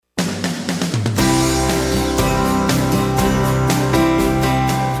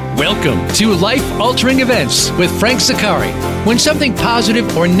Welcome to Life-Altering Events with Frank Zakari. When something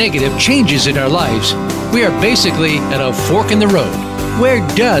positive or negative changes in our lives, we are basically at a fork in the road. Where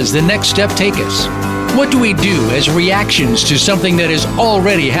does the next step take us? What do we do as reactions to something that has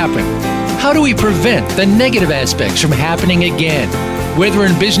already happened? How do we prevent the negative aspects from happening again? Whether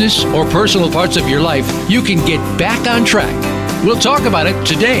in business or personal parts of your life, you can get back on track. We'll talk about it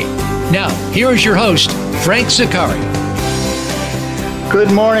today. Now, here is your host, Frank Zakari.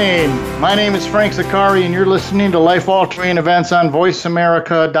 Good morning. My name is Frank Zakari, and you're listening to Life Altering Events on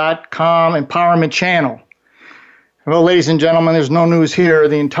VoiceAmerica.com Empowerment Channel. Well, ladies and gentlemen, there's no news here.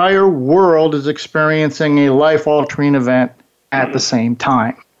 The entire world is experiencing a life-altering event at the same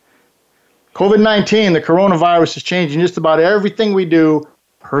time. COVID-19, the coronavirus, is changing just about everything we do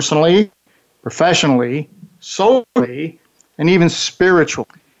personally, professionally, socially, and even spiritually.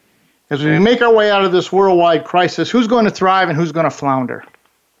 As we make our way out of this worldwide crisis, who's going to thrive and who's going to flounder?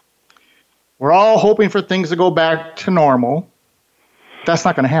 We're all hoping for things to go back to normal. That's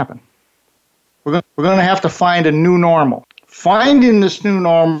not going to happen. We're going to have to find a new normal. Finding this new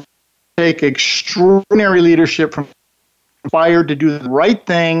normal take extraordinary leadership from inspired to do the right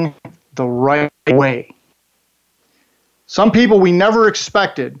thing the right way. Some people we never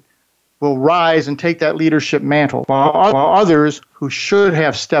expected will rise and take that leadership mantle, while others who should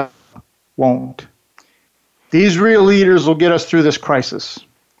have stepped won't. These real leaders will get us through this crisis.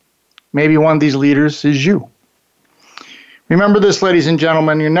 Maybe one of these leaders is you. Remember this, ladies and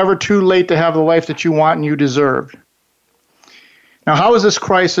gentlemen, you're never too late to have the life that you want and you deserve. Now, how has this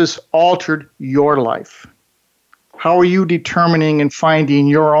crisis altered your life? How are you determining and finding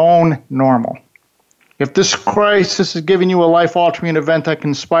your own normal? If this crisis is giving you a life-altering event that can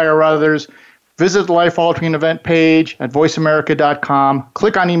inspire others, visit the Life Altering Event page at voiceamerica.com,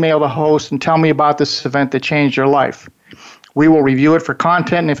 click on Email the host, and tell me about this event that changed your life. We will review it for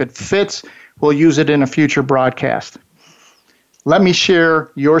content, and if it fits, we'll use it in a future broadcast. Let me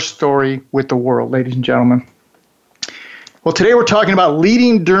share your story with the world, ladies and gentlemen. Well, today we're talking about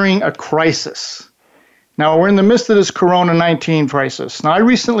leading during a crisis. Now, we're in the midst of this Corona-19 crisis. Now, I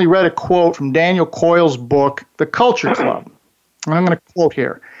recently read a quote from Daniel Coyle's book, The Culture Club. And I'm going to quote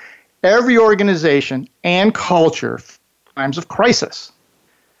here. Every organization and culture faces times of crisis.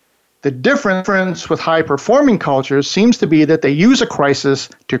 The difference with high-performing cultures seems to be that they use a crisis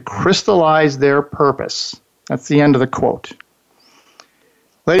to crystallize their purpose. That's the end of the quote.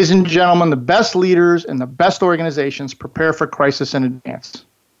 Ladies and gentlemen, the best leaders and the best organizations prepare for crisis in advance.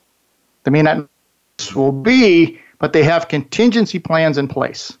 They may not know this will be, but they have contingency plans in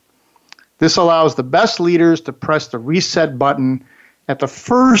place. This allows the best leaders to press the reset button at the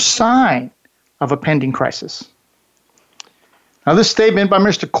first sign of a pending crisis. Now, this statement by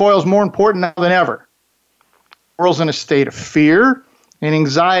Mr. Coyle is more important now than ever. The world's in a state of fear and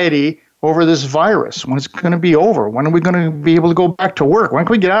anxiety over this virus. When it's going to be over? When are we going to be able to go back to work? When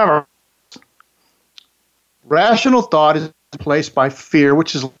can we get out of our... Rational thought is replaced by fear,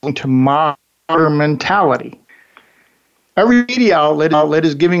 which is linked to modern mentality. Every media outlet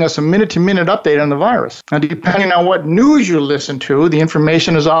is giving us a minute-to-minute update on the virus. Now, depending on what news you listen to, the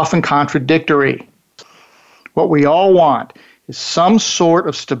information is often contradictory. What we all want is some sort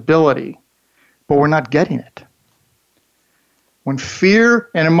of stability, but we're not getting it. When fear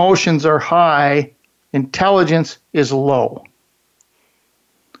and emotions are high, intelligence is low.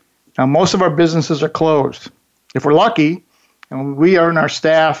 Now, most of our businesses are closed. If we're lucky, and we and our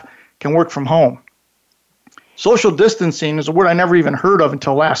staff can work from home. Social distancing is a word I never even heard of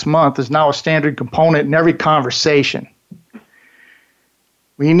until last month, is now a standard component in every conversation.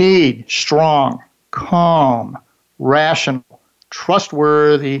 We need strong, calm, rational,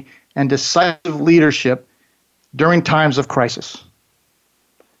 trustworthy, and decisive leadership during times of crisis.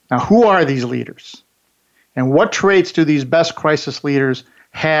 Now, who are these leaders? And what traits do these best crisis leaders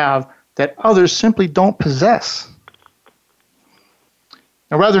have that others simply don't possess?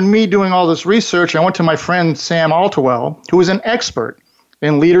 Now, rather than me doing all this research, I went to my friend Sam Altawil, who is an expert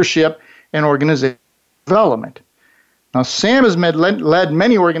in leadership and organizational development. Now, Sam has led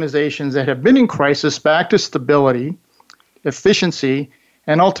many organizations that have been in crisis back to stability, efficiency,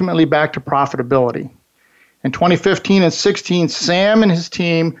 and ultimately back to profitability. In 2015 and 16, Sam and his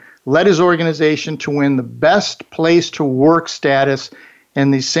team led his organization to win the best place to work status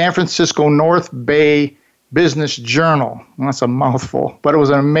in the San Francisco North Bay Business Journal. Well, that's a mouthful, but it was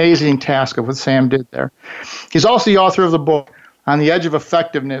an amazing task of what Sam did there. He's also the author of the book, On the Edge of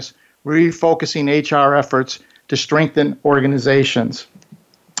Effectiveness, Refocusing HR Efforts to Strengthen Organizations.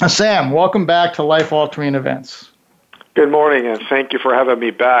 Now, Sam, welcome back to Life Altering Events. Good morning, and thank you for having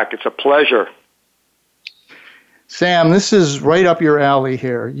me back. It's a pleasure. Sam, this is right up your alley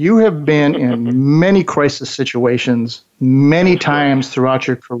here. You have been in many crisis situations many times throughout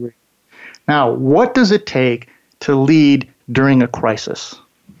your career. Now, what does it take to lead during a crisis?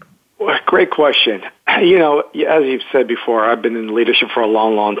 Well, great question. You know, as you've said before, I've been in leadership for a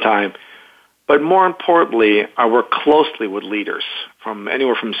long, long time. But more importantly, I work closely with leaders, from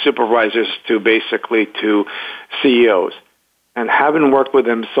anywhere from supervisors to basically to CEOs. And having worked with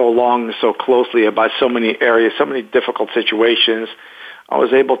them so long and so closely about so many areas, so many difficult situations, I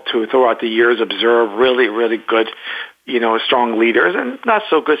was able to, throughout the years, observe really, really good, strong leaders, and not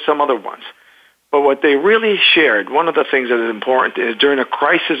so good some other ones. But what they really shared, one of the things that is important is during a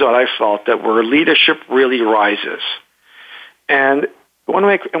crisis that I felt that where leadership really rises. And I want to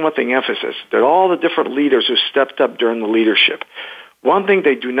make one thing emphasis, that all the different leaders who stepped up during the leadership, one thing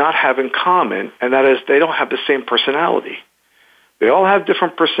they do not have in common, and that is they don't have the same personality. They all have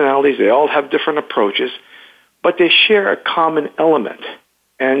different personalities, they all have different approaches, but they share a common element.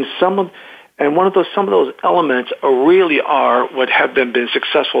 And some of those elements really are what have been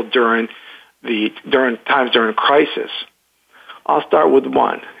successful during crisis. I'll start with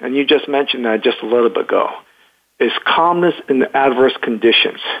one, and you just mentioned that just a little bit ago, is calmness in adverse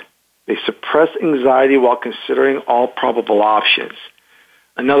conditions. They suppress anxiety while considering all probable options.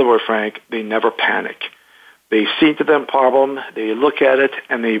 In other words, Frank, they never panic. They see to the problem, they look at it,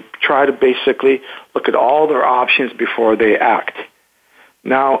 and they try to basically look at all their options before they act.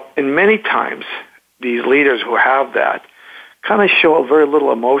 Now, in many times, these leaders who have that kind of show very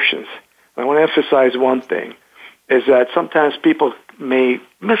little emotions. I want to emphasize one thing, is that sometimes people may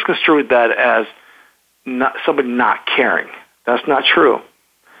misconstrue that as somebody not caring. That's not true.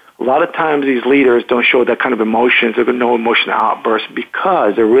 A lot of times these leaders don't show that kind of emotions, or no emotional outbursts,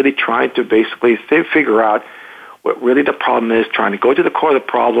 because they're really trying to basically figure out what really the problem is, trying to go to the core of the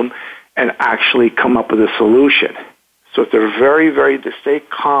problem and actually come up with a solution. So if they're to stay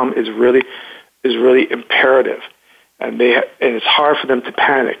calm is really imperative, and it's hard for them to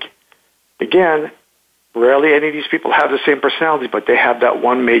panic. Again, rarely any of these people have the same personality, but they have that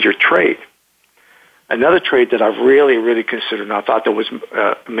one major trait. Another trait that I've really, really considered, and I thought that was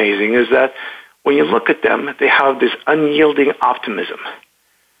amazing, is that when you look at them, they have this unyielding optimism.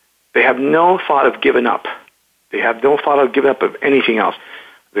 They have no thought of giving up. They have no thought of giving up of anything else.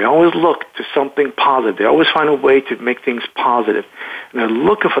 They always look to something positive. They always find a way to make things positive. And they're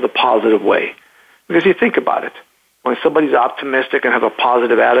looking for the positive way. Because you think about it, when somebody's optimistic and have a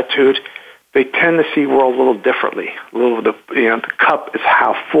positive attitude, they tend to see the world a little differently. The cup is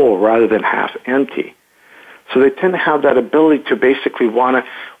half full rather than half empty. So they tend to have that ability to basically want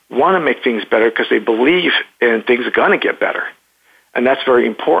to make things better because they believe in things are going to get better. And that's very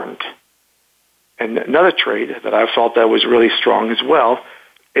important. And another trait that I felt that was really strong as well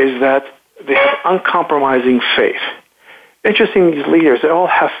is that they have uncompromising faith. Interesting, these leaders, they all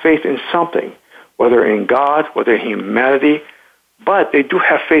have faith in something, whether in God, whether in humanity, but they do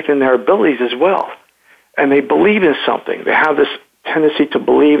have faith in their abilities as well. And they believe in something. They have this tendency to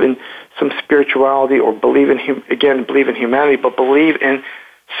believe in some spirituality or believe in humanity, but believe in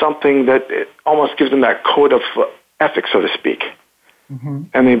something that it almost gives them that code of ethics, so to speak. Mm-hmm.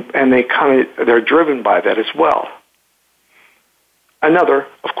 And they're driven by that as well. Another,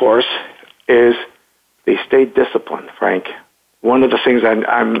 of course, is they stay disciplined, Frank. One of the things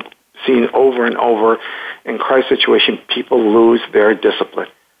I'm seeing over and over in crisis situations, people lose their discipline.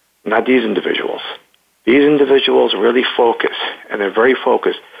 Not these individuals. These individuals really focus, and they're very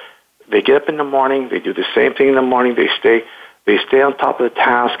focused. They get up in the morning, they do the same thing in the morning, they stay on top of the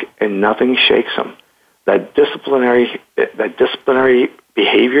task, and nothing shakes them. That disciplinary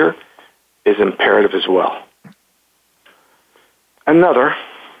behavior is imperative as well. Another,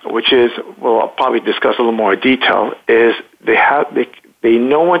 which is, I'll probably discuss a little more detail, is they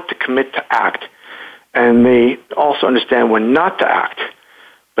know when to commit to act, and they also understand when not to act.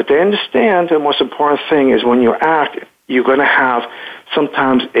 But they understand the most important thing is when you act, you're going to have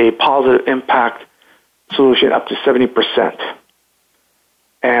sometimes a positive impact solution up to 70%.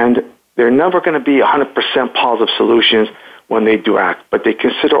 And they're never going to be 100% positive solutions when they do act, but they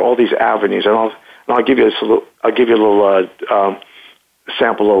consider all these avenues. And I'll give you a little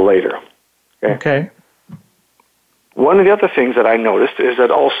sample a little later. Okay. One of the other things that I noticed is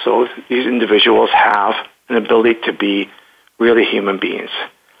that also these individuals have an ability to be really human beings.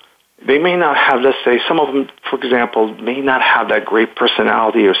 They may not have, let's say, some of them, for example, may not have that great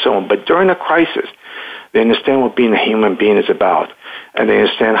personality or so on, but during a crisis, they understand what being a human being is about, and they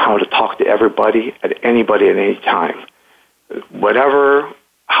understand how to talk to everybody, at anybody, at any time.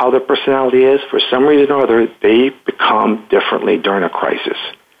 How their personality is, for some reason or other, they become differently during a crisis.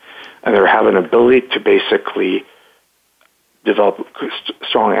 And they have an ability to basically develop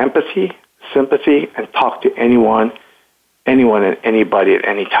strong empathy, sympathy, and talk to anyone and anybody at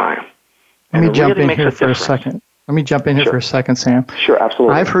any time. Let me jump in here for a second. For a second, Sam. Sure,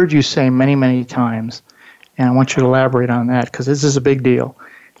 absolutely. I've heard you say many, many times, and I want you to elaborate on that because this is a big deal.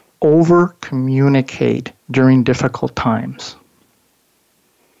 Over-communicate during difficult times.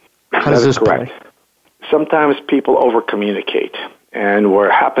 How does this correct. play? Sometimes people over-communicate, and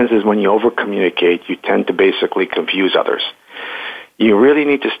what happens is when you over-communicate, you tend to basically confuse others. You really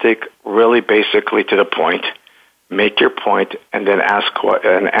need to stick really basically to the point, make your point, and then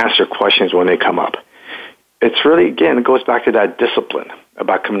answer questions when they come up. It's really, again, it goes back to that discipline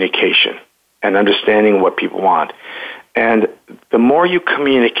about communication and understanding what people want. And the more you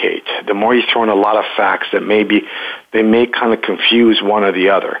communicate, the more you throw in a lot of facts that they may kind of confuse one or the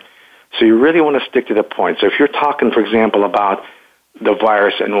other. So you really want to stick to the point. So if you're talking, for example, about the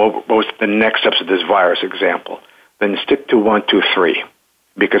virus and what was the next steps of this virus example, then stick to 1, 2, 3.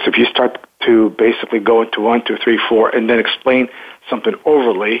 Because if you start to basically go into 1, 2, 3, 4, and then explain something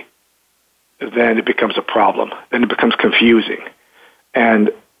overly, then it becomes a problem. Then it becomes confusing.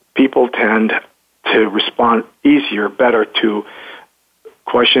 And people tend to respond better to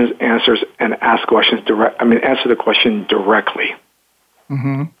questions, answers, and answer the question directly.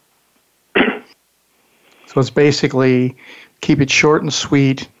 Mm-hmm. So it's basically keep it short and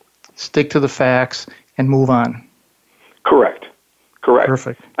sweet, stick to the facts, and move on. Correct.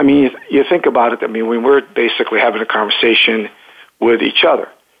 Perfect. I mean, you think about it. I mean, when we're basically having a conversation with each other,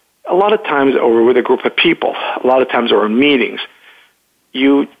 a lot of times, or with a group of people, a lot of times, or in meetings,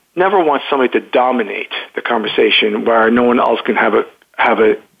 you never want somebody to dominate the conversation where no one else can have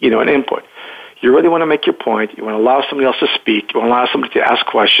an input. You really want to make your point. You want to allow somebody else to speak. You want to allow somebody to ask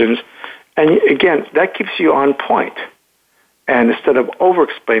questions. And again, that keeps you on point. And instead of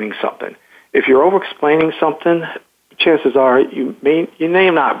over-explaining something, if you're over-explaining something, chances are you may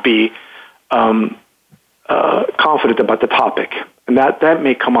not be confident about the topic, and that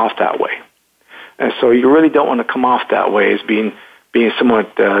may come off that way. And so you really don't want to come off that way as being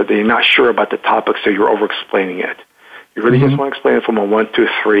somewhat that you're not sure about the topic, so you're over-explaining it. You really just want to explain it from a 1, 2,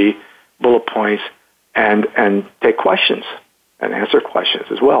 3 bullet points, and take questions and answer questions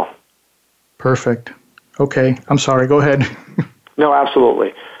as well. Perfect. Okay, I'm sorry. Go ahead. No,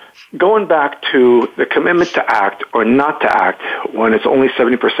 absolutely. Going back to the commitment to act or not to act when it's only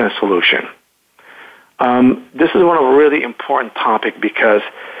 70% solution. This is one of a really important topic because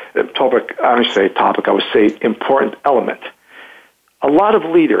I would say important element. A lot of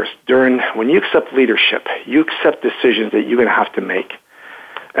leaders, when you accept leadership, you accept decisions that you're going to have to make.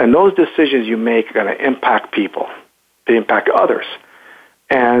 And those decisions you make are going to impact people. They impact others.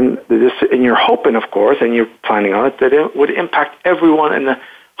 And you're hoping, of course, and you're planning on it, that it would impact everyone in a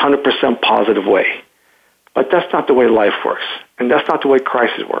 100% positive way. But that's not the way life works. And that's not the way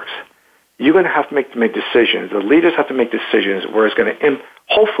crisis works. You're going to have to make decisions. The leaders have to make decisions where it's going to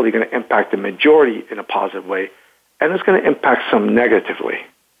hopefully going to impact the majority in a positive way, and it's going to impact some negatively.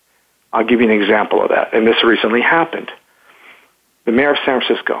 I'll give you an example of that, and this recently happened. The mayor of San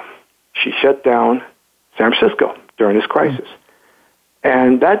Francisco, she shut down San Francisco during this crisis.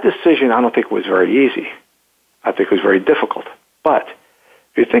 And that decision, I don't think was very easy. I think it was very difficult. But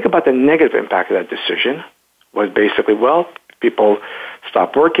if you think about the negative impact of that decision, was basically, people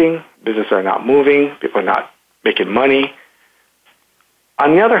stop working, businesses are not moving, people are not making money.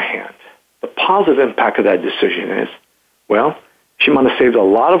 On the other hand, the positive impact of that decision is, she might have saved a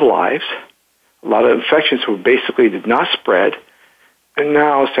lot of lives, a lot of infections who basically did not spread, and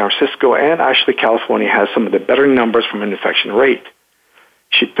now San Francisco and actually California has some of the better numbers from an infection rate.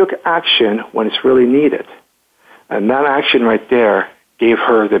 She took action when it's really needed. And that action right there gave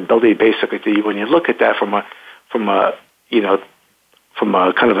her the ability basically to, when you look at that from a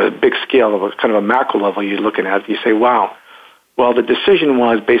kind of a big scale, of a kind of a macro level you're looking at, you say, wow, well, the decision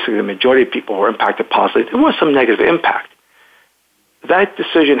was basically the majority of people were impacted positively. There was some negative impact. That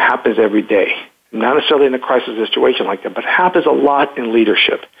decision happens every day, not necessarily in a crisis situation like that, but happens a lot in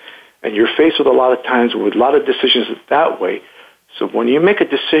leadership. And you're faced with a lot of times with a lot of decisions that way. So when you make a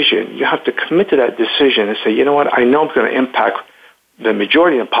decision, you have to commit to that decision and say, you know what, I know it's going to impact the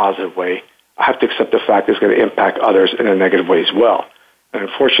majority in a positive way. I have to accept the fact that it's going to impact others in a negative way as well. And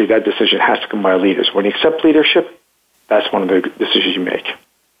unfortunately, that decision has to come by leaders. When you accept leadership, that's one of the decisions you make.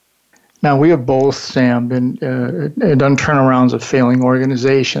 Now, we have both, Sam, done turnarounds of failing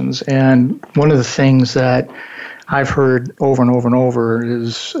organizations. And one of the things that I've heard over and over and over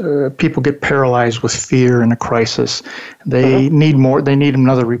is people get paralyzed with fear in a crisis. They need more. They need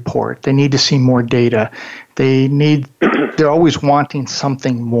another report. They need to see more data. They're always wanting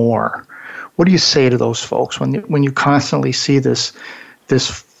something more. What do you say to those folks when you constantly see this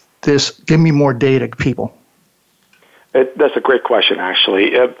give me more data people? That's a great question,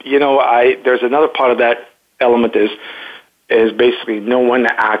 actually. There's another part of that element is basically know when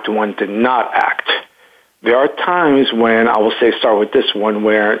to act and when to not act. There are times when, I will say, start with this one,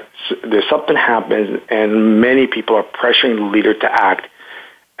 where there's something happens and many people are pressuring the leader to act,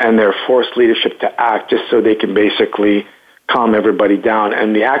 and they're forced leadership to act just so they can basically calm everybody down.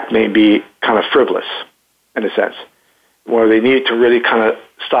 And the act may be kind of frivolous, in a sense, where they need to really kind of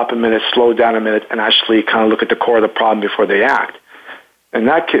stop a minute, slow down a minute, and actually kind of look at the core of the problem before they act. In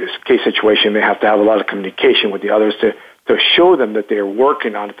that case situation, they have to have a lot of communication with the others to show them that they're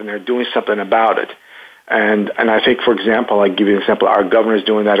working on it and they're doing something about it. And I think, for example, I'll give you an example, our governor is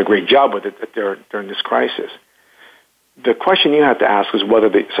doing that a great job with it during this crisis. The question you have to ask is whether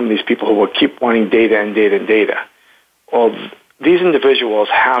some of these people who will keep wanting data and data and data, well, these individuals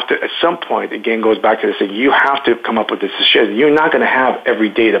have to, at some point, again, goes back to this, you have to come up with this decision. You're not going to have every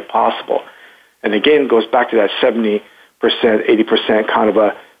data possible. And again, it goes back to that 70%, 80% kind of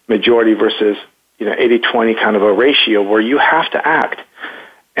a majority versus 80-20 kind of a ratio where you have to act.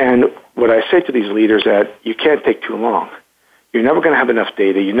 And what I say to these leaders that you can't take too long. You're never going to have enough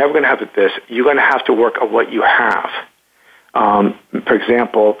data. You're never going to have this. You're going to have to work on what you have. For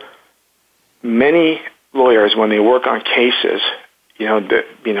example, many lawyers, when they work on cases,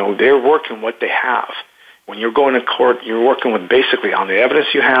 they're working what they have. When you're going to court, you're working with basically on the evidence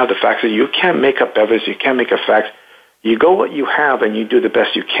you have, the facts that you can't make up evidence, you can't make up facts. You go what you have and you do the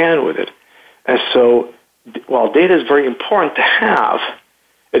best you can with it. And so, while data is very important to have,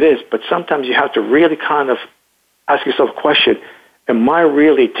 it is, but sometimes you have to really kind of ask yourself a question, am I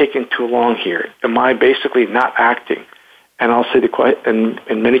really taking too long here? Am I basically not acting? And I'll say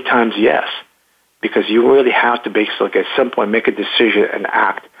and many times yes, because you really have to basically at some point make a decision and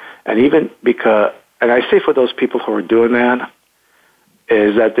act. And even because, and I say for those people who are doing that,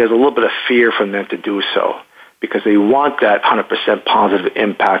 is that there's a little bit of fear from them to do so, because they want that 100% positive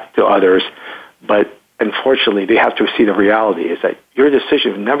impact to others, but unfortunately, they have to see the reality is that your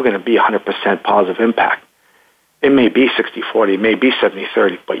decision is never going to be 100% positive impact. It may be 60-40, it may be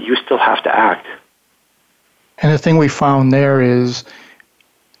 70-30, but you still have to act. And the thing we found there is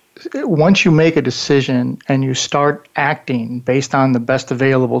once you make a decision and you start acting based on the best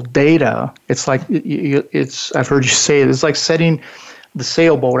available data, it's like, I've heard you say it, it's like setting the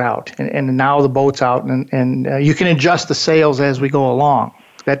sailboat out, and now the boat's out, and you can adjust the sails as we go along.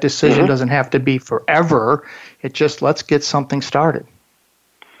 That decision doesn't have to be forever. It just, let's get something started.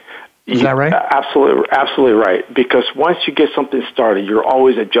 Is that right? Absolutely right. Because once you get something started, you're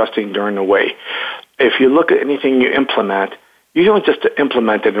always adjusting during the way. If you look at anything you implement, you don't just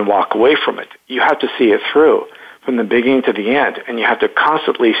implement it and walk away from it. You have to see it through from the beginning to the end, and you have to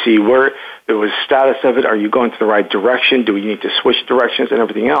constantly see where there was status of it. Are you going to the right direction? Do we need to switch directions and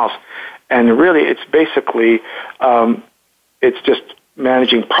everything else? And really, it's basically, it's just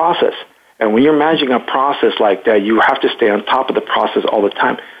managing process. And when you're managing a process like that, you have to stay on top of the process all the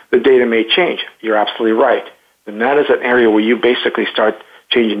time. The data may change. You're absolutely right. And that is an area where you basically start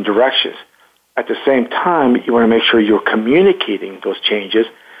changing directions. At the same time, you want to make sure you're communicating those changes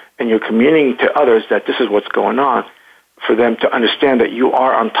and you're communicating to others that this is what's going on for them to understand that you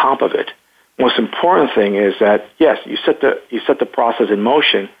are on top of it. Most important thing is that, yes, you set the process in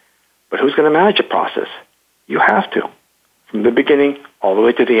motion, but who's going to manage the process? You have to, from the beginning all the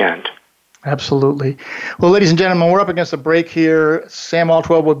way to the end. Absolutely. Well, ladies and gentlemen, we're up against a break here. Sam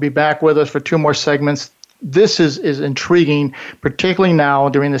Altawil will be back with us for 2 more segments. This is intriguing, particularly now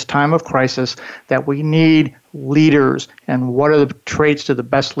during this time of crisis, that we need leaders, and what are the traits do the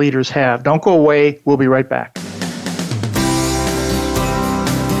best leaders have? Don't go away. We'll be right back.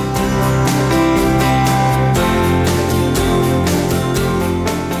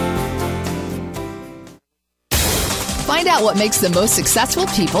 Find out what makes the most successful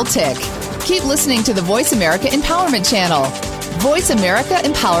people tick. Keep listening to the Voice America Empowerment Channel.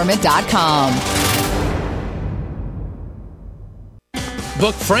 VoiceAmericaEmpowerment.com.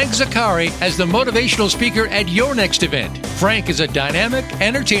 Book Frank Zaccari as the motivational speaker at your next event. Frank is a dynamic,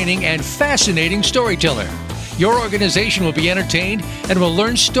 entertaining, and fascinating storyteller. Your organization will be entertained and will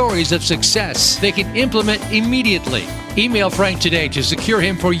learn stories of success they can implement immediately. Email Frank today to secure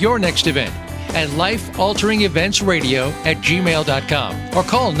him for your next event at lifealteringeventsradio@gmail.com or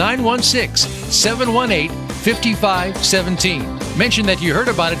call 916-718-5517. Mention that you heard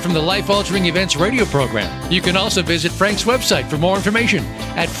about it from the Life Altering Events radio program. You can also visit Frank's website for more information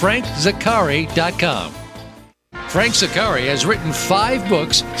at frankzaccari.com. Frank Zaccari has written 5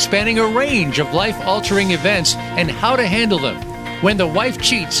 books spanning a range of life-altering events and how to handle them. When the Wife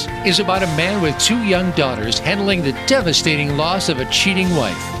Cheats is about a man with 2 young daughters handling the devastating loss of a cheating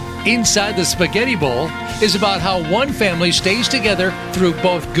wife. Inside the Spaghetti Bowl is about how one family stays together through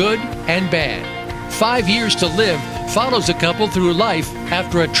both good and bad. 5 Years to Live follows a couple through life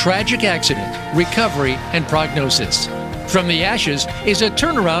after a tragic accident, recovery, and prognosis. From the Ashes is a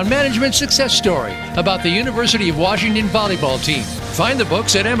turnaround management success story about the University of Washington volleyball team. Find the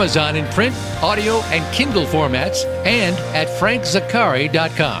books at Amazon in print, audio, and Kindle formats and at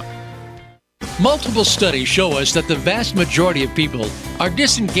frankzakari.com. Multiple studies show us that the vast majority of people are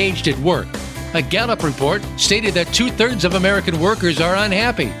disengaged at work. A Gallup report stated that 2/3 of American workers are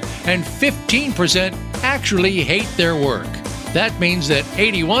unhappy and 15% actually hate their work. That means that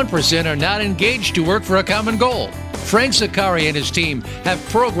 81% are not engaged to work for a common goal. Frank Zakari and his team have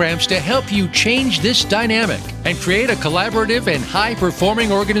programs to help you change this dynamic and create a collaborative and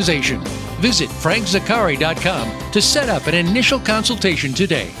high-performing organization. Visit frankzakari.com to set up an initial consultation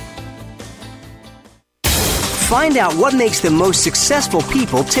today. Find out what makes the most successful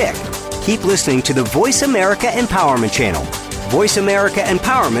people tick. Keep listening to the Voice America Empowerment Channel.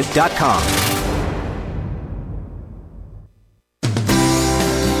 VoiceAmericaEmpowerment.com.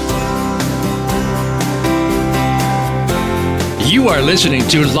 You are listening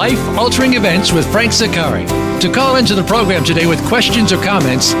to Life Altering Events with Frank Zakari. To call into the program today with questions or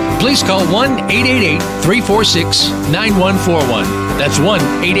comments, please call 1-888-346-9141. That's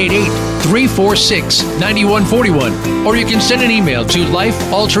 1-888-346-9141. Or you can send an email to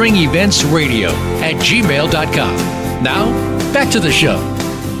lifealteringeventsradio@gmail.com. Now, back to the show.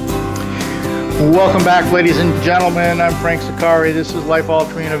 Welcome back, ladies and gentlemen. I'm Frank Zakari. This is Life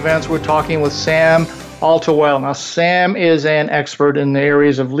Altering Events. We're talking with Sam Altawil. Now, Sam is an expert in the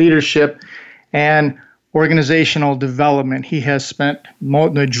areas of leadership and organizational development. He has spent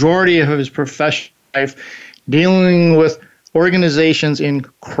the majority of his professional life dealing with organizations in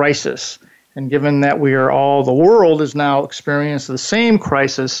crisis. And given that the world is now experiencing the same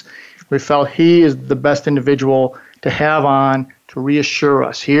crisis, we felt he is the best individual to have on to reassure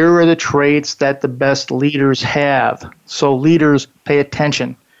us. Here are the traits that the best leaders have. So leaders, pay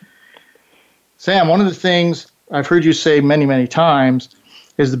attention. Sam, one of the things I've heard you say many, many times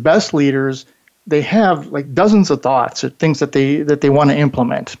is the best leaders, they have like dozens of thoughts or things that they want to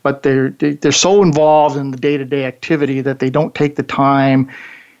implement, but they're so involved in the day-to-day activity that they don't take the time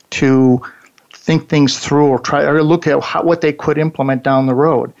to think things through or try or look at what they could implement down the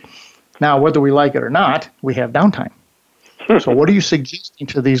road. Now, whether we like it or not, we have downtime. So what are you suggesting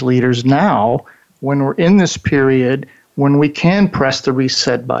to these leaders now when we're in this period when we can press the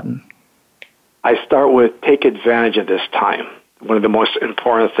reset button? I start with take advantage of this time. One of the most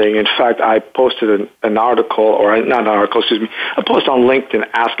important things. In fact, I posted an article, or not an article, excuse me, a post on LinkedIn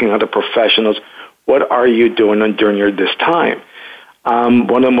asking other professionals, what are you doing during this time? One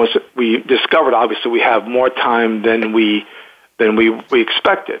of the most, we discovered, obviously, we have more time than we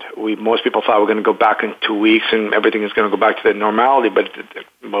expected. Most people thought we're going to go back in 2 weeks and everything is going to go back to the normality, but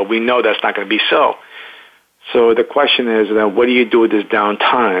we know that's not going to be so. So the question is, what do you do with this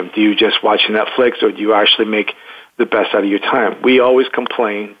downtime? Do you just watch Netflix, or do you actually make the best out of your time? We always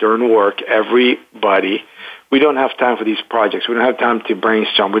complain during work, everybody, we don't have time for these projects. We don't have time to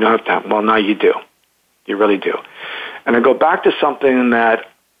brainstorm. We don't have time. Well, now you do. You really do. And I go back to something that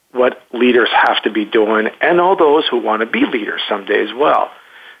what leaders have to be doing, and all those who want to be leaders someday as well,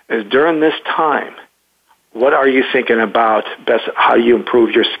 is during this time, what are you thinking about best? How do you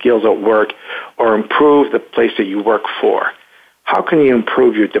improve your skills at work or improve the place that you work for? How can you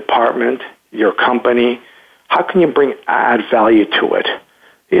improve your department, your company? How can you add value to it?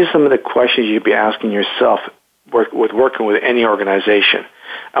 These are some of the questions you'd be asking yourself working with any organization.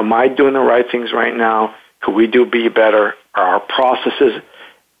 Am I doing the right things right now? Could we be better? Are our processes,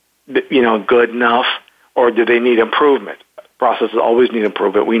 good enough, or do they need improvement? Processes always need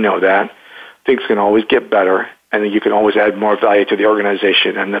improvement. We know that. Things can always get better, and you can always add more value to the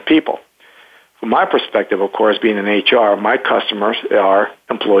organization and the people. From my perspective, of course, being in HR, my customers are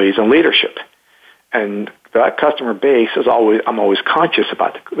employees and leadership. And that customer base I'm always conscious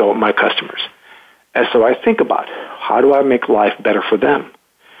about my customers. And so I think about, how do I make life better for them?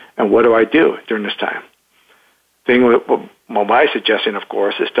 And what do I do during this time? My suggestion, of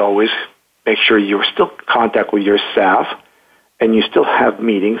course, is to always make sure you're still in contact with your staff, and you still have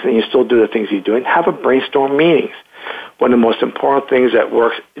meetings, and you still do the things you do, and have a brainstorm meetings. One of the most important things that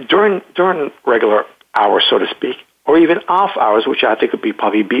works during regular hours, so to speak, or even off hours, which I think would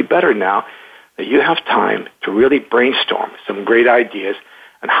probably be better now, that you have time to really brainstorm some great ideas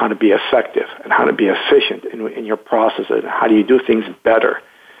on how to be effective and how to be efficient in your processes, and how do you do things better.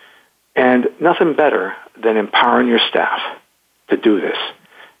 And nothing better than empowering your staff to do this.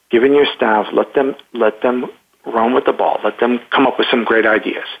 Given your staff, let them run with the ball. Let them come up with some great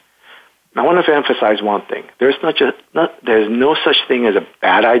ideas. Now, I want to emphasize one thing. There's no such thing as a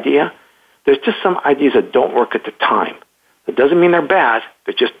bad idea. There's just some ideas that don't work at the time. That doesn't mean they're bad.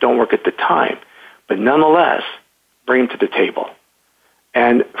 They just don't work at the time. But nonetheless, bring them to the table.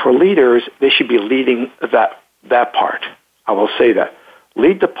 And for leaders, they should be leading that part. I will say that.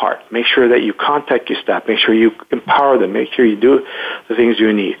 Lead the part. Make sure that you contact your staff. Make sure you empower them. Make sure you do the things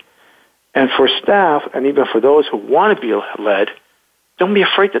you need. And for staff, and even for those who want to be led, don't be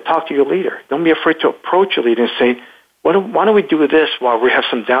afraid to talk to your leader. Don't be afraid to approach your leader and say, why don't we do this while we have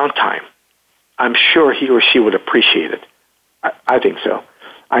some downtime? I'm sure he or she would appreciate it. I think so.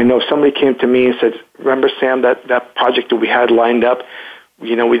 I know somebody came to me and said, remember, Sam, that project that we had lined up,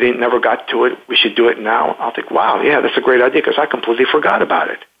 we never got to it. We should do it now. I'll think, wow, yeah, that's a great idea because I completely forgot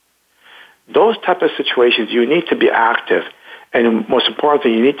about it. Those type of situations, you need to be active. And most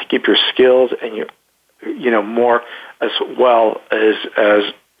importantly, you need to keep your skills and your, more as well as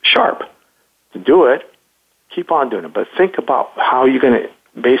sharp. To do it, keep on doing it. But think about how you're going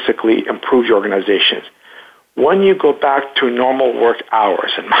to basically improve your organizations. When you go back to normal work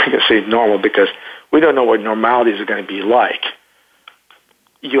hours, and I'm going to say normal because we don't know what normalities are going to be like,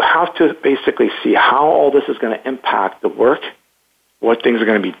 you have to basically see how all this is going to impact the work, what things are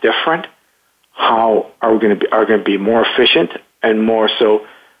going to be different, how are going to be more efficient, and more so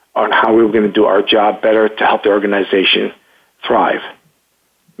on how we're going to do our job better to help the organization thrive.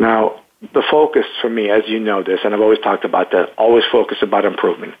 Now, the focus for me, as you know this, and I've always talked about that, always focus about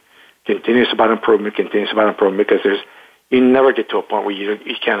improvement. Continuous about improvement, because you never get to a point where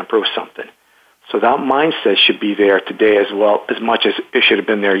you can't improve something. So that mindset should be there today as well, as much as it should have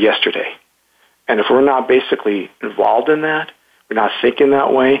been there yesterday. And if we're not basically involved in that, we're not thinking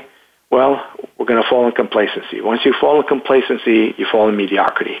that way, well, we're going to fall in complacency. Once you fall in complacency, you fall in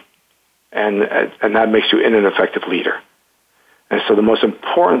mediocrity. And that makes you an ineffective leader. And so the most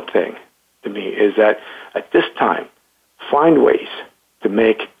important thing to me is that at this time, find ways to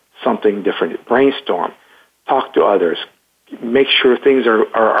make something different. Brainstorm, talk to others, make sure things are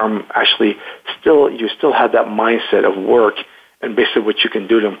actually you still have that mindset of work and basically what you can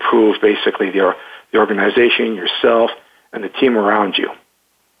do to improve basically the organization, yourself, and the team around you.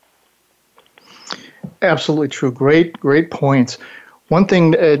 Absolutely true. Great points. One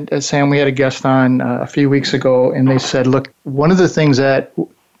thing, Sam, we had a guest on a few weeks ago, and they said, look, one of the things that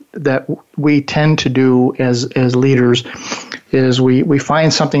we tend to do as leaders is we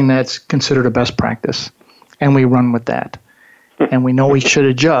find something that's considered a best practice, and we run with that. And we know we should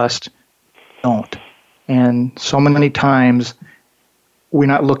adjust, don't. And so many times we're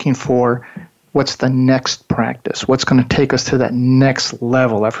not looking for what's the next practice, what's going to take us to that next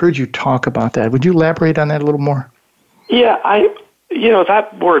level. I've heard you talk about that. Would you elaborate on that a little more? Yeah,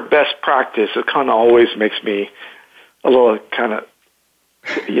 that word best practice, it kind of always makes me a little kind of,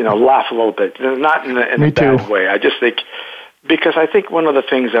 laugh a little bit. Not in a bad way. I just think, because I think one of the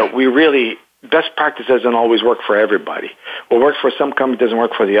things that we really, best practice doesn't always work for everybody. What works for some company doesn't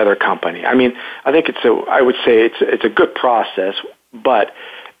work for the other company. I mean, I think I would say it's a good process, but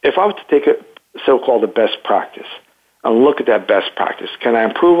if I was to take a so-called a best practice and look at that best practice, can I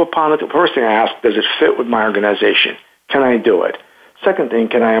improve upon it? The first thing I ask, does it fit with my organization? Can I do it? Second thing,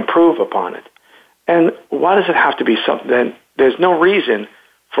 can I improve upon it? And why does it have to be something? Then there's no reason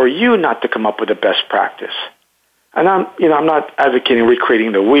for you not to come up with a best practice. And I'm not advocating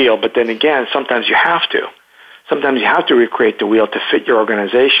recreating the wheel, but then again, sometimes you have to. Sometimes you have to recreate the wheel to fit your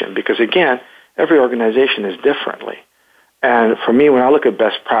organization because, again, every organization is differently. And for me, when I look at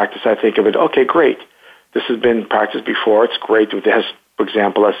best practice, I think of it, okay, great. This has been practiced before. It's great. It has, for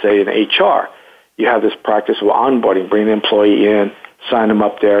example, let's say in HR, you have this practice of onboarding, bring the employee in, sign them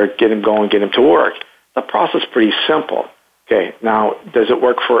up there, get them going, get them to work. The process is pretty simple. Okay, now, does it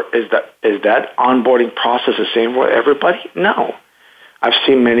work is that onboarding process the same for everybody? No. I've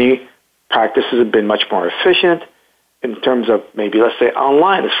seen many practices have been much more efficient in terms of maybe, let's say,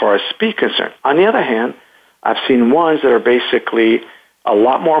 online as far as speed concerned. On the other hand, I've seen ones that are basically a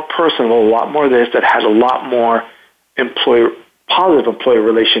lot more personal, a lot more this, that has a lot more positive employee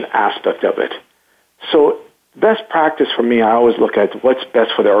relation aspect of it. So best practice for me, I always look at what's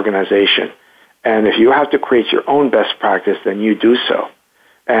best for the organization. And if you have to create your own best practice, then you do so.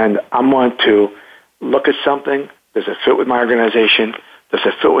 And I'm going to look at something. Does it fit with my organization? Does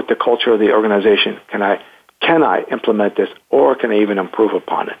it fit with the culture of the organization? Can I implement this, or can I even improve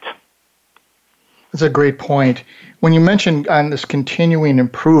upon it? That's a great point. When you mentioned on this continuing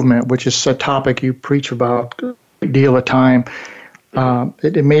improvement, which is a topic you preach about a great deal of time,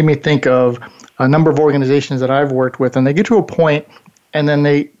 It made me think of a number of organizations that I've worked with, and they get to a point and then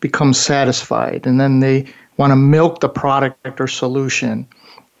they become satisfied, and then they want to milk the product or solution,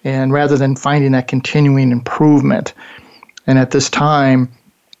 and rather than finding that continuing improvement. And at this time,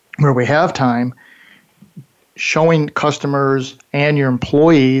 where we have time, showing customers and your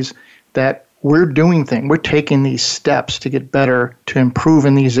employees that we're doing things, we're taking these steps to get better, to improve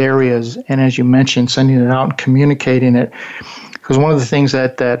in these areas, and as you mentioned, sending it out and communicating it. Because one of the things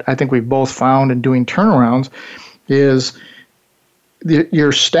that I think we've both found in doing turnarounds is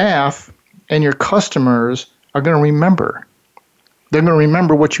your staff and your customers are going to remember. They're going to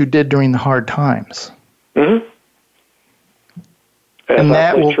remember what you did during the hard times. Mm-hmm. That's and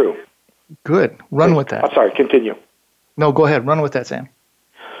that will, true. Good. Run with that. I'm sorry, continue. No, go ahead. Run with that, Sam.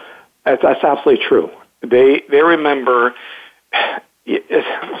 That's absolutely true. They remember.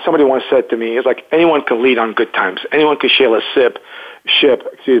 Somebody once said to me, "It's like anyone can lead on good times. Anyone can sail a ship.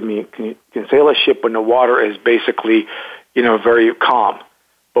 Can sail a ship when the water is basically, very calm.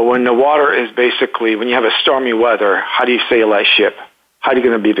 But when the water is basically, when you have a stormy weather, how do you sail that ship? How are you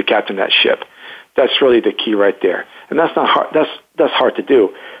going to be the captain of that ship? That's really the key right there. And that's not hard. That's hard to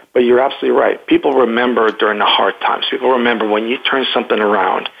do. But you're absolutely right. People remember during the hard times. People remember when you turn something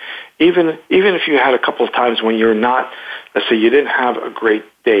around. Even if you had a couple of times when you're not, let's say you didn't have a great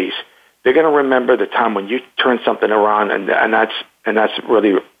days, they're going to remember the time when you turned something around, and that's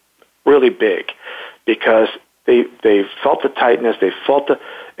really, really big, because they felt the tightness, they felt the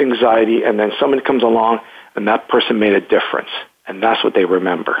anxiety, and then somebody comes along and that person made a difference, and that's what they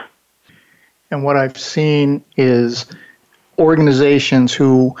remember. And what I've seen is organizations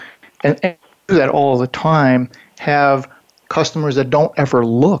who, and do that all the time, have customers that don't ever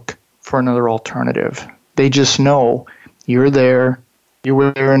look for another alternative. They just know you're there, you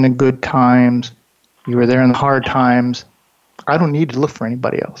were there in the good times, you were there in the hard times. I don't need to look for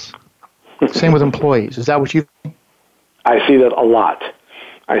anybody else. Same with employees. Is that what you think? I see that a lot.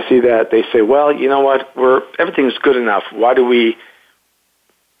 I see that they say, well, you know what, everything's good enough. Why do we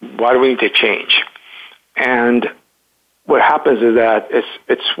need to change? And what happens is that it's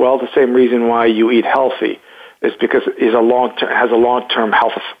the same reason why you eat healthy is because it has a long-term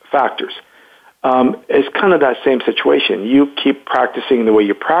health factors. It's kind of that same situation. You keep practicing the way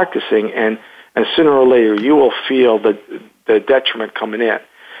you're practicing, and sooner or later you will feel the detriment coming in.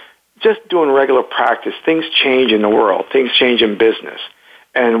 Just doing regular practice, things change in the world. Things change in business.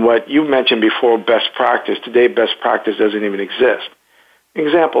 And what you mentioned before, best practice, today best practice doesn't even exist.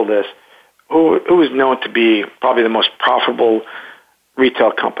 Example of this, who is known to be probably the most profitable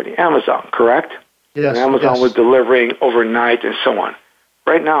retail company? Amazon, correct? Yes. And Amazon was delivering overnight and so on.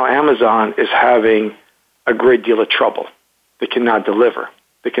 Right now, Amazon is having a great deal of trouble. They cannot deliver.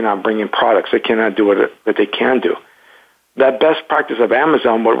 They cannot bring in products. They cannot do what they can do. That best practice of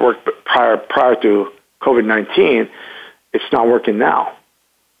Amazon, what worked prior to COVID-19, it's not working now.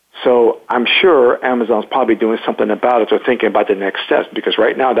 So I'm sure Amazon's probably doing something about it or thinking about the next steps, because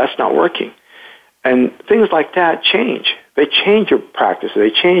right now that's not working. And things like that change. They change your practice.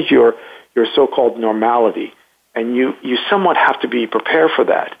 They change your so-called normality. And you somewhat have to be prepared for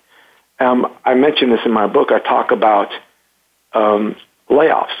that. I mentioned this in my book. I talk about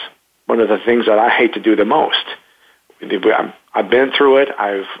layoffs. One of the things that I hate to do the most. I've been through it.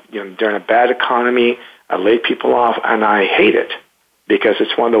 During a bad economy, I laid people off, and I hate it because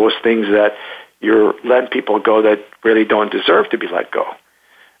it's one of those things that you're letting people go that really don't deserve to be let go.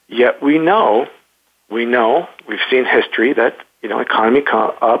 Yet we know, we've seen history that, economy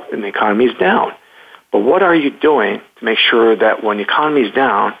up and the economy's down. But what are you doing to make sure that when the economy's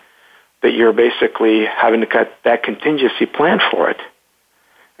down, that you're basically having to cut that contingency plan for it?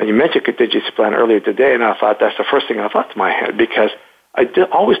 And you mentioned contingency plan earlier today, and I thought that's the first thing I thought to my head, because I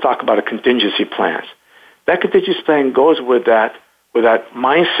always talk about a contingency plans. That contingency plan goes with that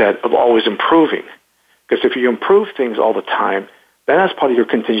mindset of always improving. Because if you improve things all the time, then that's part of your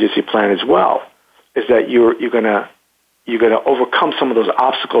contingency plan as well. Is that you're gonna overcome some of those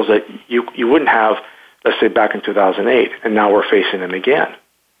obstacles that you wouldn't have, let's say, back in 2008, and now we're facing them again.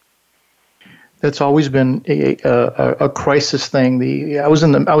 That's always been a crisis thing. I was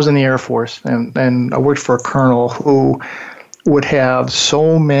in the Air Force, and I worked for a colonel who would have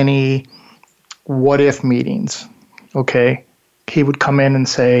so many what if meetings. Okay, he would come in and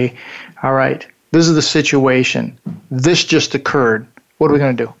say, "All right, this is the situation. This just occurred. What are we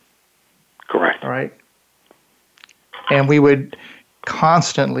going to do?" Correct. All right, and he was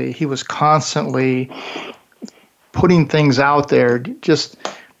constantly putting things out there just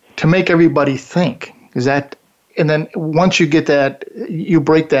to make everybody think. And then once you get that, you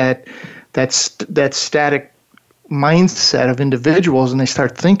break that static mindset of individuals and they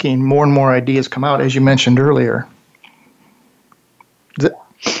start thinking, more and more ideas come out, as you mentioned earlier.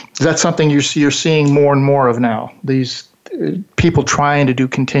 Is that something you're seeing more and more of now, these people trying to do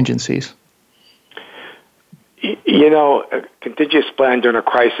contingencies? A contingency plan during a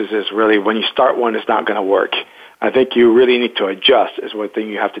crisis is really, when you start one, it's not going to work. I think you really need to adjust is one thing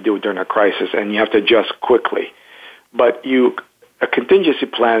you have to do during a crisis, and you have to adjust quickly. But a contingency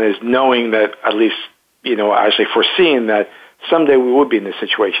plan is knowing that, at least, actually foreseeing that someday we would be in this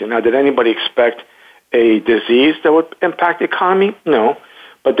situation. Now, did anybody expect a disease that would impact the economy? No.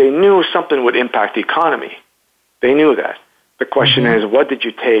 But they knew something would impact the economy. They knew that. The question is, what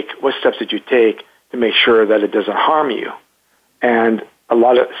steps did you take to make sure that it doesn't harm you? And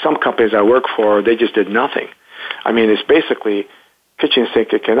some companies I work for, they just did nothing. I mean, it's basically kitchen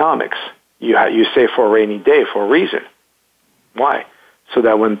sink economics. You save for a rainy day for a reason. Why? So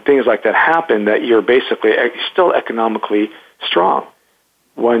that when things like that happen, that you're basically still economically strong.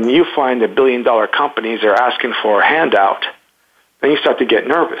 When you find that billion-dollar companies are asking for a handout, then you start to get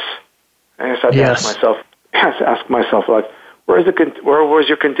nervous. And I start to ask myself, like, where's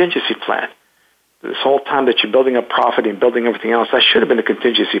your contingency plan? This whole time that you're building up profit and building everything else, that should have been a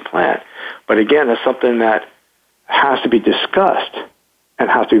contingency plan. But again, that's something that has to be discussed and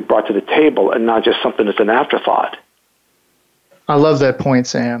has to be brought to the table, and not just something that's an afterthought. I love that point,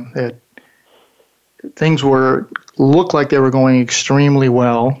 Sam, that things looked like they were going extremely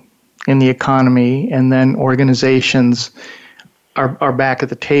well in the economy, and then organizations are back at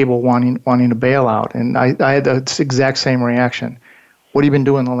the table wanting to bail out. And I had the exact same reaction. What have you been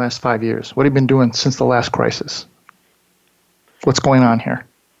doing the last 5 years? What have you been doing since the last crisis? What's going on here?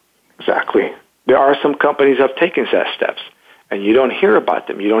 Exactly. There are some companies that have taken such steps, and you don't hear about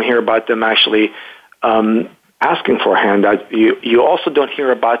them. You don't hear about them actually asking for a handout. You also don't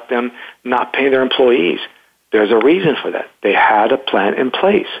hear about them not paying their employees. There's a reason for that. They had a plan in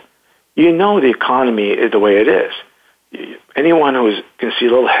place. The economy is the way it is. Anyone who can see a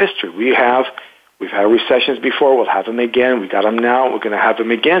little history, we've had recessions before. We'll have them again. We got them now. We're going to have them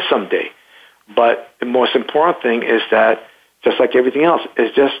again someday. But the most important thing is that, just like everything else,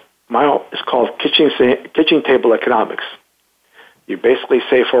 it's called kitchen table economics. You basically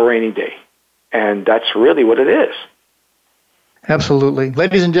save for a rainy day. And that's really what it is. Absolutely.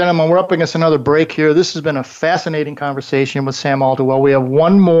 Ladies and gentlemen, we're up against another break here. This has been a fascinating conversation with Sam Altawil. We have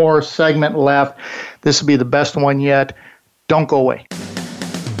one more segment left. This will be the best one yet. Don't go away.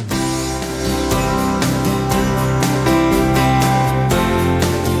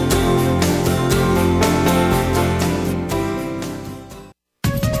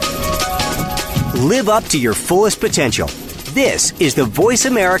 Live up to your fullest potential. This is the Voice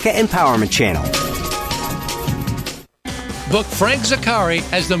America Empowerment Channel. Book Frank Zaccari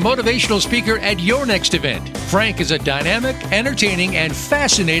as the motivational speaker at your next event. Frank is a dynamic, entertaining, and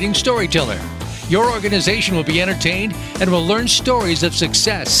fascinating storyteller. Your organization will be entertained and will learn stories of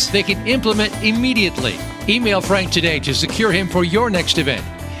success they can implement immediately. Email Frank today to secure him for your next event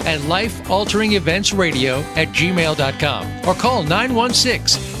at lifealteringeventsradio@gmail.com or call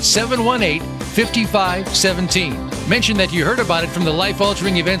 916-718-5517. Mention that you heard about it from the Life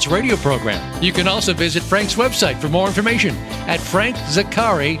Altering Events radio program. You can also visit Frank's website for more information at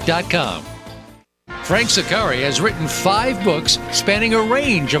frankzaccari.com. Frank Zaccari has written 5 books spanning a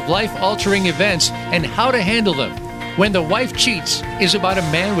range of life-altering events and how to handle them. When the Wife Cheats is about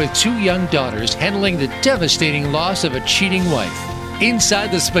a man with 2 young daughters handling the devastating loss of a cheating wife.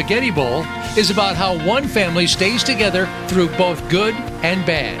 Inside the Spaghetti Bowl is about how one family stays together through both good and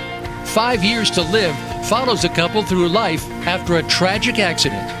bad. 5 Years to Live follows a couple through life after a tragic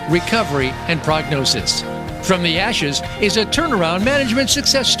accident, recovery, and prognosis. From the Ashes is a turnaround management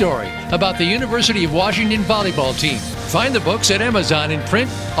success story about the University of Washington volleyball team. Find the books at Amazon in print,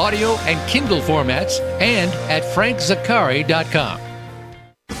 audio, and Kindle formats and at frankzaccari.com.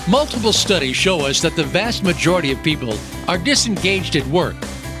 Multiple studies show us that the vast majority of people are disengaged at work.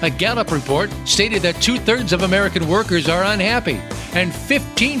 A Gallup report stated that 2/3 of American workers are unhappy and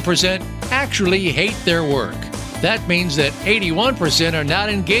 15% actually hate their work. That means that 81% are not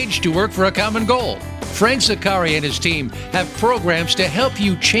engaged to work for a common goal. Frank Zaccari and his team have programs to help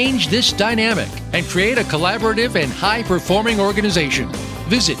you change this dynamic and create a collaborative and high-performing organization.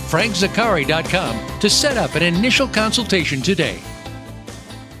 Visit frankzaccari.com to set up an initial consultation today.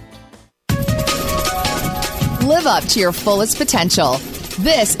 Live up to your fullest potential.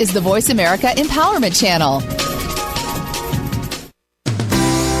 This is the Voice America Empowerment Channel.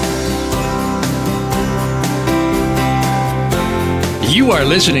 You are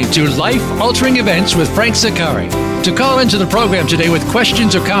listening to Life Altering Events with Frank Zakari. To call into the program today with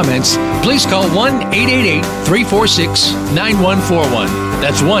questions or comments, please call 1-888-346-9141.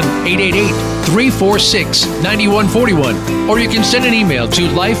 That's 1-888-346-9141. Or you can send an email to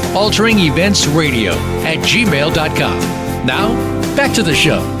lifealteringeventsradio@gmail.com. Now, back to the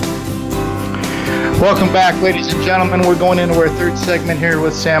show. Welcome back, ladies and gentlemen. We're going into our third segment here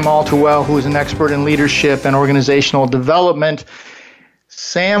with Sam Altawil, who is an expert in leadership and organizational development.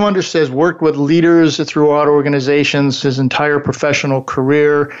 Sam has worked with leaders throughout organizations his entire professional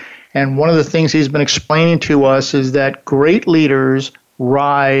career. And one of the things he's been explaining to us is that great leaders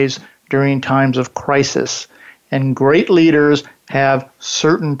rise during times of crisis. And great leaders have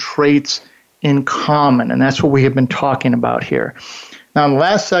certain traits in common. And that's what we have been talking about here. Now, in the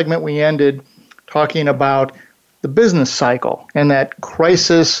last segment, we ended talking about the business cycle and that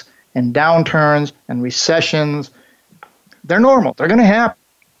crisis and downturns and recessions, they're normal. They're going to happen.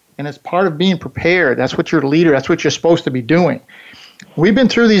 And it's part of being prepared. That's what you're a leader. That's what you're supposed to be doing. We've been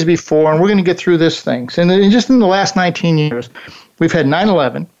through these before, and we're going to get through this thing. And just in the last 19 years, we've had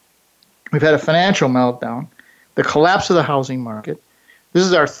 9/11. We've had a financial meltdown, the collapse of the housing market. This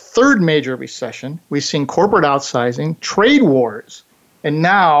is our third major recession. We've seen corporate outsizing, trade wars, and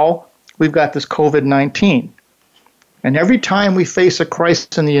now we've got this COVID-19. And every time we face a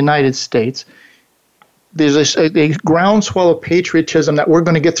crisis in the United States, there's a groundswell of patriotism that we're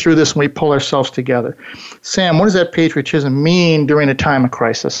going to get through this when we pull ourselves together. Sam, what does that patriotism mean during a time of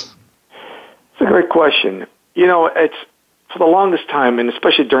crisis? It's a great question. It's for the longest time, and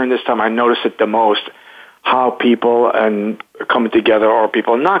especially during this time, I notice it the most, how people are coming together or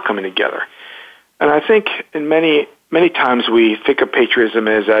people not coming together. And I think in many times we think of patriotism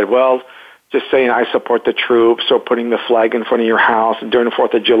as that, well, just saying I support the troops or putting the flag in front of your house and during the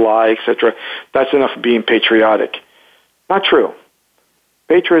 4th of July, etc., that's enough of being patriotic. Not true.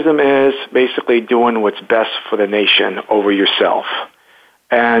 Patriotism is basically doing what's best for the nation over yourself.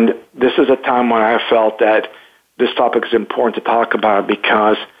 And this is a time when I felt that this topic is important to talk about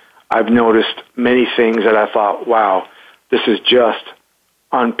because I've noticed many things that I thought, wow, this is just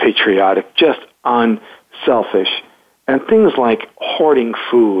unpatriotic, just unselfish. And things like hoarding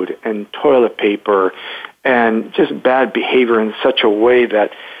food and toilet paper and just bad behavior in such a way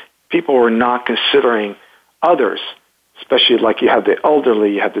that people were not considering others, especially like you have the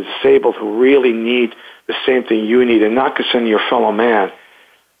elderly, you have the disabled who really need the same thing you need and not considering your fellow man.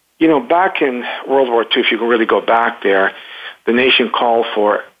 Back in World War II, if you can really go back there, the nation called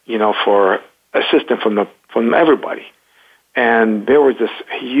for assistance from everybody. And there was this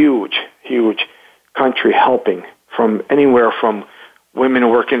huge country helping from anywhere from women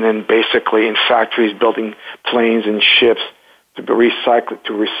working basically in factories building planes and ships to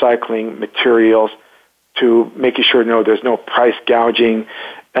recycling materials to making sure there's no price gouging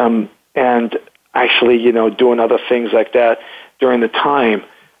and actually doing other things like that during the time,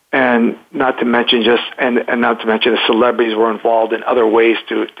 and not to mention the celebrities were involved in other ways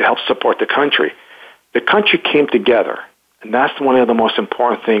to help support the country. The country came together, and that's one of the most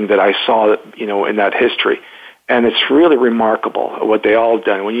important things that I saw in that history. And it's really remarkable what they all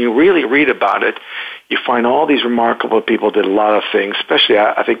done. When you really read about it, you find all these remarkable people did a lot of things, especially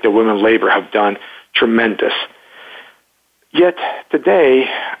I think the women in labor have done tremendous. Yet today,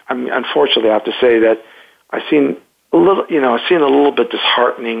 unfortunately, I have to say that I've seen a little bit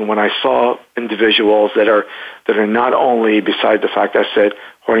disheartening when I saw individuals that are not only, besides the fact I said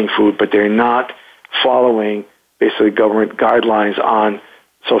hoarding food, but they're not following basically government guidelines on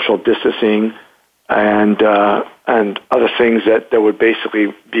social distancing and other things that would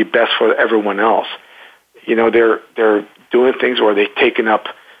basically be best for everyone else. They're doing things where they've taken up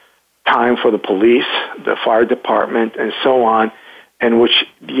time for the police, the fire department, and so on, and which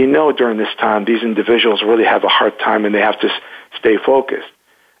during this time these individuals really have a hard time and they have to stay focused.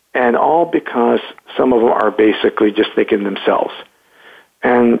 And all because some of them are basically just thinking themselves.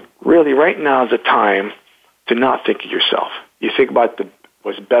 And really right now is the time to not think of yourself. You think about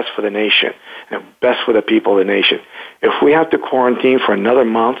what's best for the nation and best for the people of the nation. If we have to quarantine for another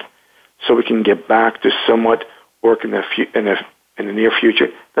month so we can get back to somewhat work in the near future,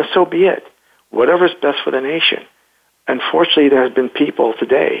 then so be it. Whatever's best for the nation. Unfortunately, there has been people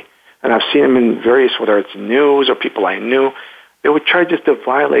today, and I've seen them in various, whether it's news or people I knew, they would try just to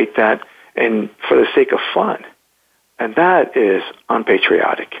violate that and for the sake of fun. And that is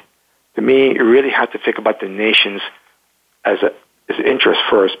unpatriotic. To me, you really have to think about the nation's as interest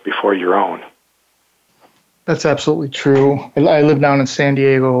first before your own. That's absolutely true. I live down in San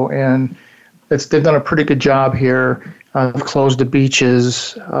Diego, and they've done a pretty good job here. They've closed the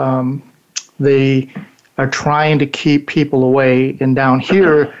beaches. They are trying to keep people away. And down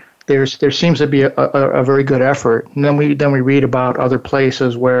here, there seems to be a very good effort. And then we read about other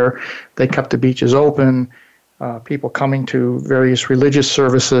places where they kept the beaches open, people coming to various religious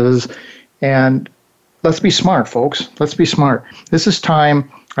services. And let's be smart, folks. Let's be smart. This is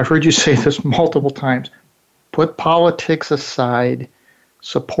time, I've heard you say this multiple times, put politics aside,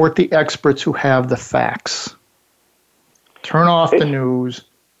 support the experts who have the facts. Turn off the news,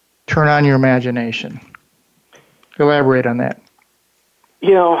 turn on your imagination. Elaborate on that.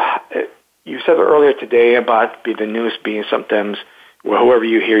 You know, you said earlier today about the news being sometimes, well, whoever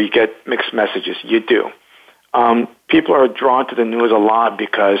you hear, you get mixed messages. You do. People are drawn to the news a lot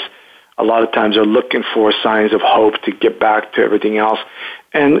because a lot of times they're looking for signs of hope to get back to everything else.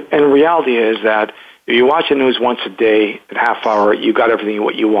 And the reality is that if you watch the news once a day, a half hour, you got everything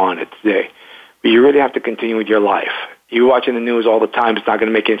what you wanted today. But you really have to continue with your life. You watching the news all the time, it's not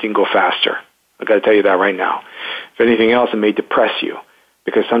going to make anything go faster. I've got to tell you that right now. If anything else, it may depress you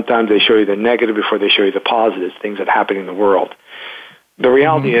because sometimes they show you the negative before they show you the positives, things that happen in the world. The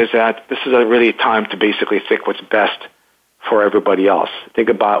reality is that this is a really time to basically think what's best for everybody else. Think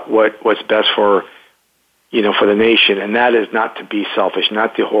about what's best for, for the nation, and that is not to be selfish,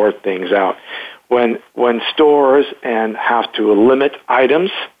 not to hoard things out. When stores and have to limit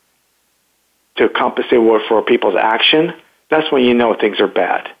items to compensate for people's action, that's when you know things are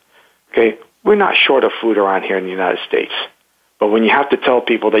bad. Okay, we're not short of food around here in the United States, but when you have to tell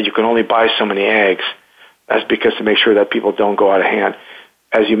people that you can only buy so many eggs, that's because to make sure that people don't go out of hand.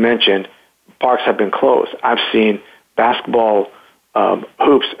 As you mentioned, parks have been closed. I've seen basketball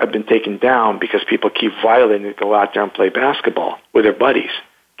hoops have been taken down because people keep violating to go out there and play basketball with their buddies.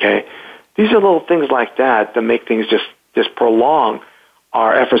 Okay, these are little things like that that make things just prolong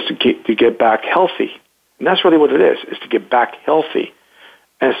our efforts to get back healthy. And that's really what it is to get back healthy.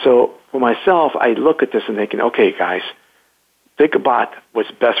 And so for myself, I look at this and thinking, okay, guys, think about what's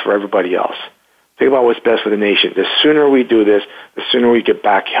best for everybody else. Think about what's best for the nation. The sooner we do this, the sooner we get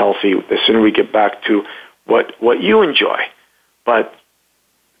back healthy, the sooner we get back to what you enjoy. But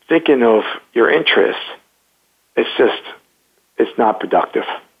thinking of your interests, it's not productive.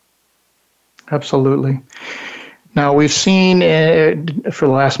 Absolutely. Now, we've seen for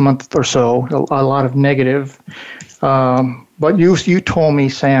the last month or so a lot of negative, but you told me,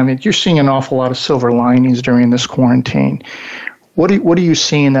 Sam, that you're seeing an awful lot of silver linings during this quarantine. What are you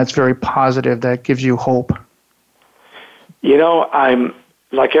seeing that's very positive that gives you hope? I'm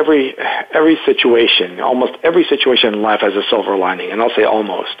like every situation, almost every situation in life has a silver lining, and I'll say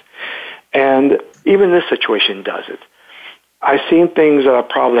almost. And even this situation does it. I've seen things that I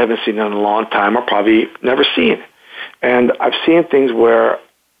probably haven't seen in a long time or probably never seen. And I've seen things where,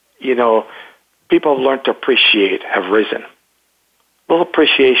 people have learned to appreciate, have risen. Little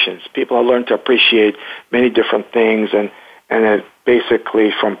appreciations. People have learned to appreciate many different things and it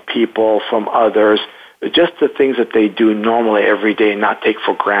basically from people, from others, just the things that they do normally every day and not take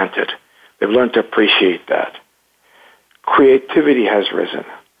for granted. They've learned to appreciate that. Creativity has risen.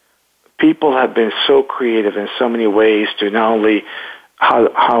 People have been so creative in so many ways to not only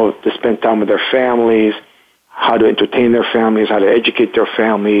how to spend time with their families, how to entertain their families, how to educate their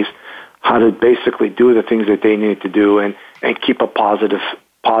families, how to basically do the things that they need to do and keep a positive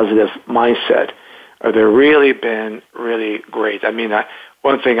mindset. They've really been really great. I mean,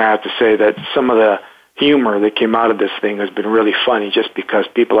 one thing I have to say that some of the humor that came out of this thing has been really funny just because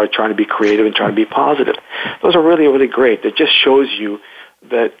people are trying to be creative and trying to be positive. Those are really, really great. It just shows you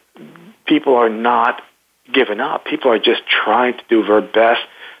that people are not giving up. People are just trying to do their best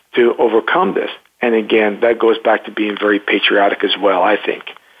to overcome this. And again, that goes back to being very patriotic as well, I think.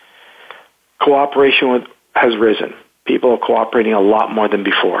 Cooperation has risen. People are cooperating a lot more than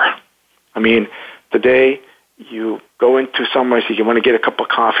before. I mean, today you go into somewhere, so you want to get a cup of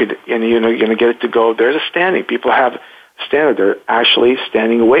coffee, and you're going to get it to go. There's a standing. People have a standard. They're actually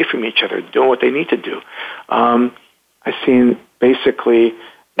standing away from each other, doing what they need to do. I've seen basically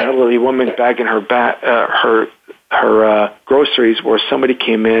an elderly woman bagging her groceries where somebody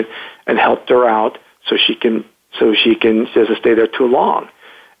came in and helped her out so she doesn't stay there too long.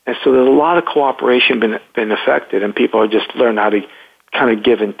 And so there's a lot of cooperation been affected, and people have just learned how to kind of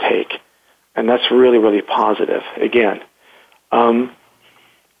give and take. And that's really, really positive. Again,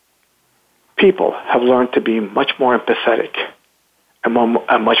 people have learned to be much more empathetic and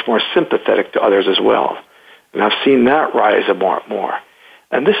much more sympathetic to others as well. And I've seen that rise more and more.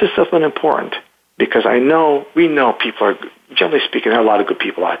 And this is something important because we know people are, generally speaking, there are a lot of good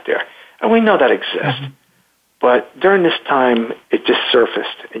people out there. And we know that exists. Mm-hmm. But during this time, it just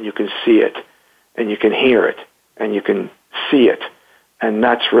surfaced, and you can see it, and you can hear it, and you can see it. And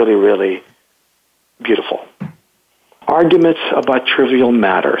that's really, really beautiful. Arguments about trivial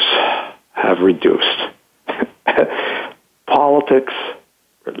matters have reduced. Politics,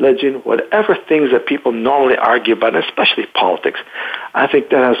 religion, whatever things that people normally argue about, especially politics, I think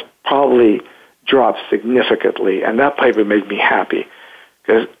that has probably dropped significantly, and that probably made me happy.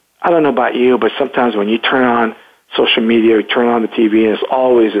 Because I don't know about you, but sometimes when you turn on social media, you turn on the TV, and it's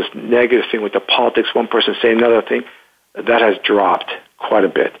always this negative thing with the politics, one person saying another thing, that has dropped quite a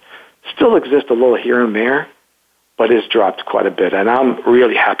bit. Still exists a little here and there, but it's dropped quite a bit, and I'm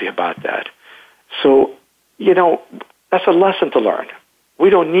really happy about that. So, that's a lesson to learn. We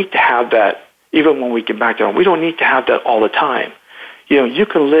don't need to have that, even when we get back down. We don't need to have that all the time. You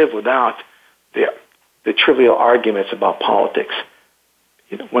can live without the trivial arguments about politics.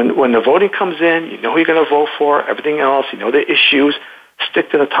 When the voting comes in, you know who you're going to vote for, everything else, you know the issues,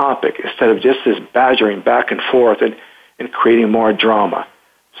 stick to the topic instead of just this badgering back and forth and creating more drama.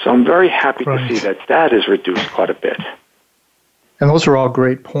 So I'm very happy to see that is reduced quite a bit. And those are all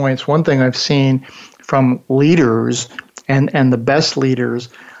great points. One thing I've seen from leaders and the best leaders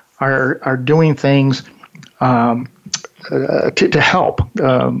are doing things to help.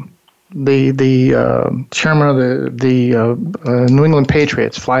 The chairman of the New England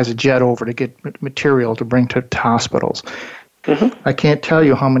Patriots flies a jet over to get material to bring to hospitals. Mm-hmm. I can't tell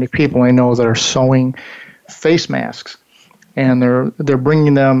you how many people I know that are sewing face masks, and they're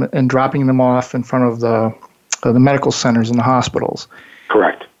bringing them and dropping them off in front of the medical centers and the hospitals.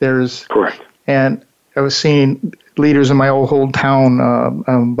 Correct. Correct. And I was seeing leaders in my old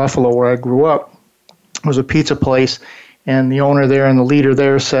hometown, Buffalo, where I grew up. There was a pizza place, and the owner there and the leader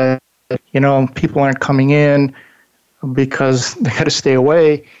there said, people aren't coming in because they got to stay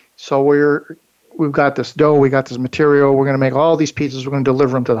away. So we've got this dough, we got this material, we're going to make all these pizzas, we're going to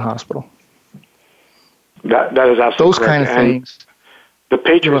deliver them to the hospital. That is absolutely those correct. Kind of and things. The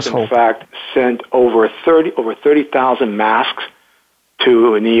Patriots, in fact, sent over 30,000 masks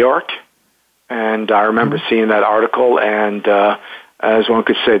to New York, and I remember seeing that article. And as one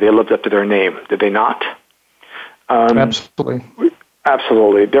could say, they lived up to their name. Did they not? Absolutely.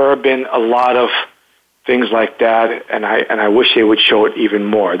 Absolutely. There have been a lot of things like that, and I wish they would show it even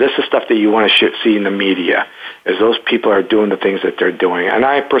more. This is stuff that you want to see in the media, is those people are doing the things that they're doing. And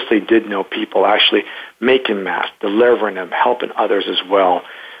I personally did know people actually making masks, delivering them, helping others as well.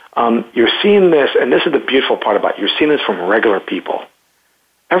 You're seeing this, and this is the beautiful part about it, you're seeing this from regular people,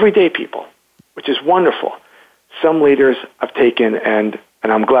 everyday people, which is wonderful. Some leaders have taken, and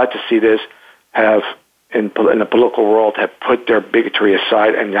I'm glad to see this, have in the political world have put their bigotry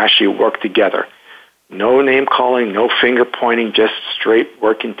aside and actually work together. No name calling, no finger pointing, just straight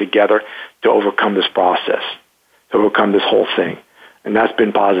working together to overcome this process, to overcome this whole thing. And that's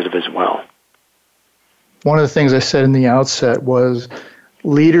been positive as well. One of the things I said in the outset was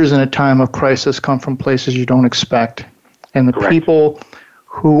leaders in a time of crisis come from places you don't expect. And the people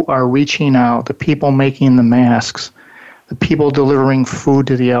who are reaching out, the people making the masks, the people delivering food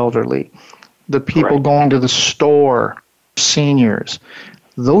to the elderly, the people going to the store, seniors,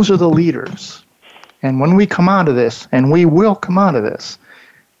 those are the leaders. And when we come out of this, and we will come out of this,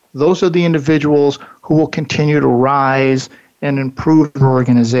 those are the individuals who will continue to rise and improve their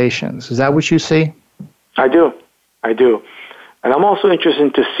organizations. Is that what you see? I do. And I'm also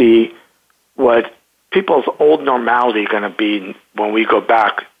interested to see what people's old normality is going to be when we go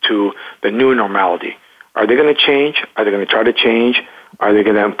back to the new normality. Are they going to change? Are they going to try to change? Are they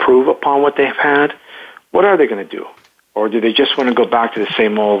going to improve upon what they've had? What are they going to do? Or do they just want to go back to the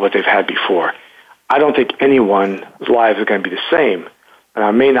same old what they've had before? I don't think anyone's lives are going to be the same. And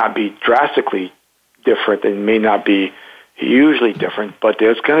it may not be drastically different, and may not be hugely different, but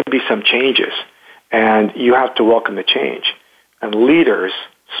there's going to be some changes. And you have to welcome the change. And leaders,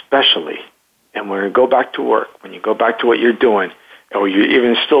 especially, and when you go back to work, when you go back to what you're doing, or you're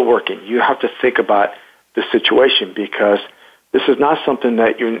even still working, you have to think about the situation, because this is not something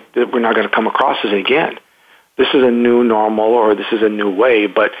that we're not going to come across as again. This is a new normal, or this is a new way,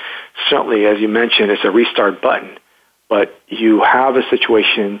 but certainly, as you mentioned, it's a restart button. But you have a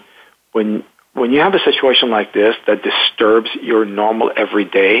situation, when you have a situation like this that disturbs your normal every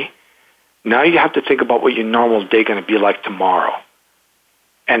day, now you have to think about what your normal day is going to be like tomorrow.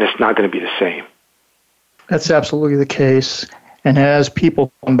 And it's not going to be the same. That's absolutely the case. And as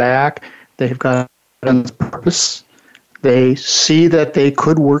people come back, they've got a purpose. They see that they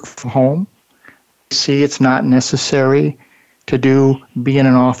could work from home. They see it's not necessary to be in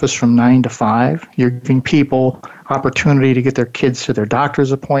an office from 9 to 5. You're giving people opportunity to get their kids to their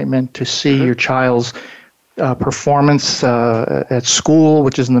doctor's appointment, to see your child's performance at school,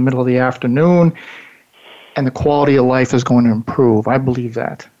 which is in the middle of the afternoon, and the quality of life is going to improve. I believe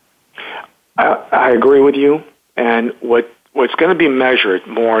that. I agree with you. And what's going to be measured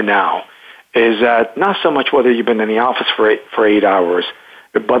more now is that not so much whether you've been in the office for 8 hours,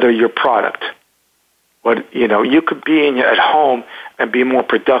 but whether your product. You could be at home and be more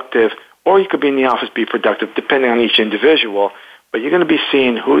productive, or you could be in the office be productive, depending on each individual. But you're going to be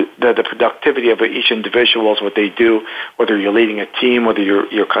seeing the productivity of each individual, what they do, whether you're leading a team, whether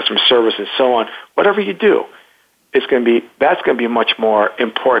you're customer service, and so on. Whatever you do, that's going to be much more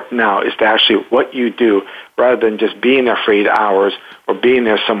important now, is to actually what you do, rather than just being there for 8 hours or being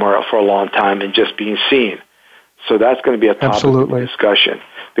there somewhere for a long time and just being seen. So that's going to be a topic of discussion,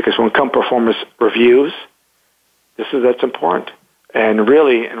 because when it comes to performance reviews, that's important. And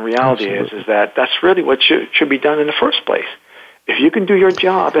really, in reality, is that that's really what should be done in the first place. If you can do your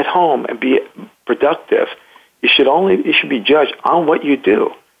job at home and be productive, you should be judged on what you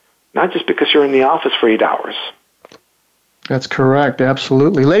do, not just because you're in the office for 8 hours. That's correct.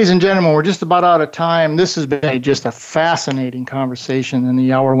 Absolutely. Ladies and gentlemen, we're just about out of time. This has been just a fascinating conversation, and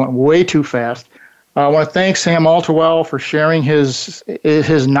the hour went way too fast. I want to thank Sam Altawil for sharing his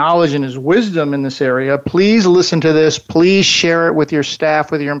knowledge and his wisdom in this area. Please listen to this. Please share it with your staff,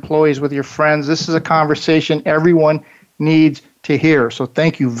 with your employees, with your friends. This is a conversation everyone needs to hear. So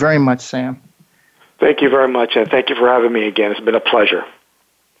thank you very much, Sam. Thank you very much, and thank you for having me again. It's been a pleasure.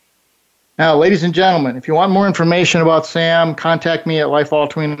 Now, ladies and gentlemen, if you want more information about Sam, contact me at Life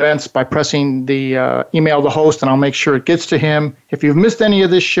Altering Events by pressing the email the host, and I'll make sure it gets to him. If you've missed any of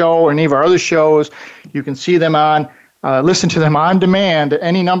this show or any of our other shows, you can see them listen to them on demand at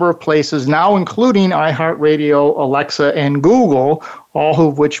any number of places, now including iHeartRadio, Alexa, and Google, all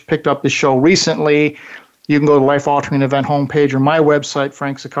of which picked up the show recently. You can go to the Life Altering Event homepage or my website,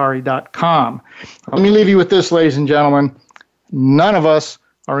 franksakari.com. Let me leave you with this, ladies and gentlemen. None of us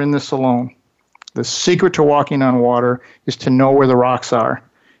are in this alone. The secret to walking on water is to know where the rocks are.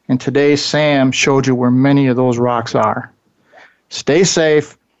 And today, Sam showed you where many of those rocks are. Stay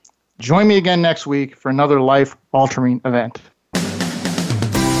safe. Join me again next week for another life-altering event.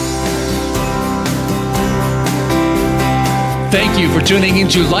 Thank you for tuning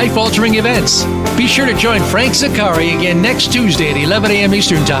into Life Altering Events. Be sure to join Frank Zakari again next Tuesday at 11 a.m.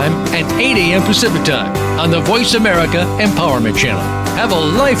 Eastern Time and 8 a.m. Pacific Time on the Voice America Empowerment Channel. Have a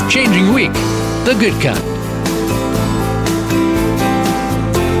life-changing week, the good kind.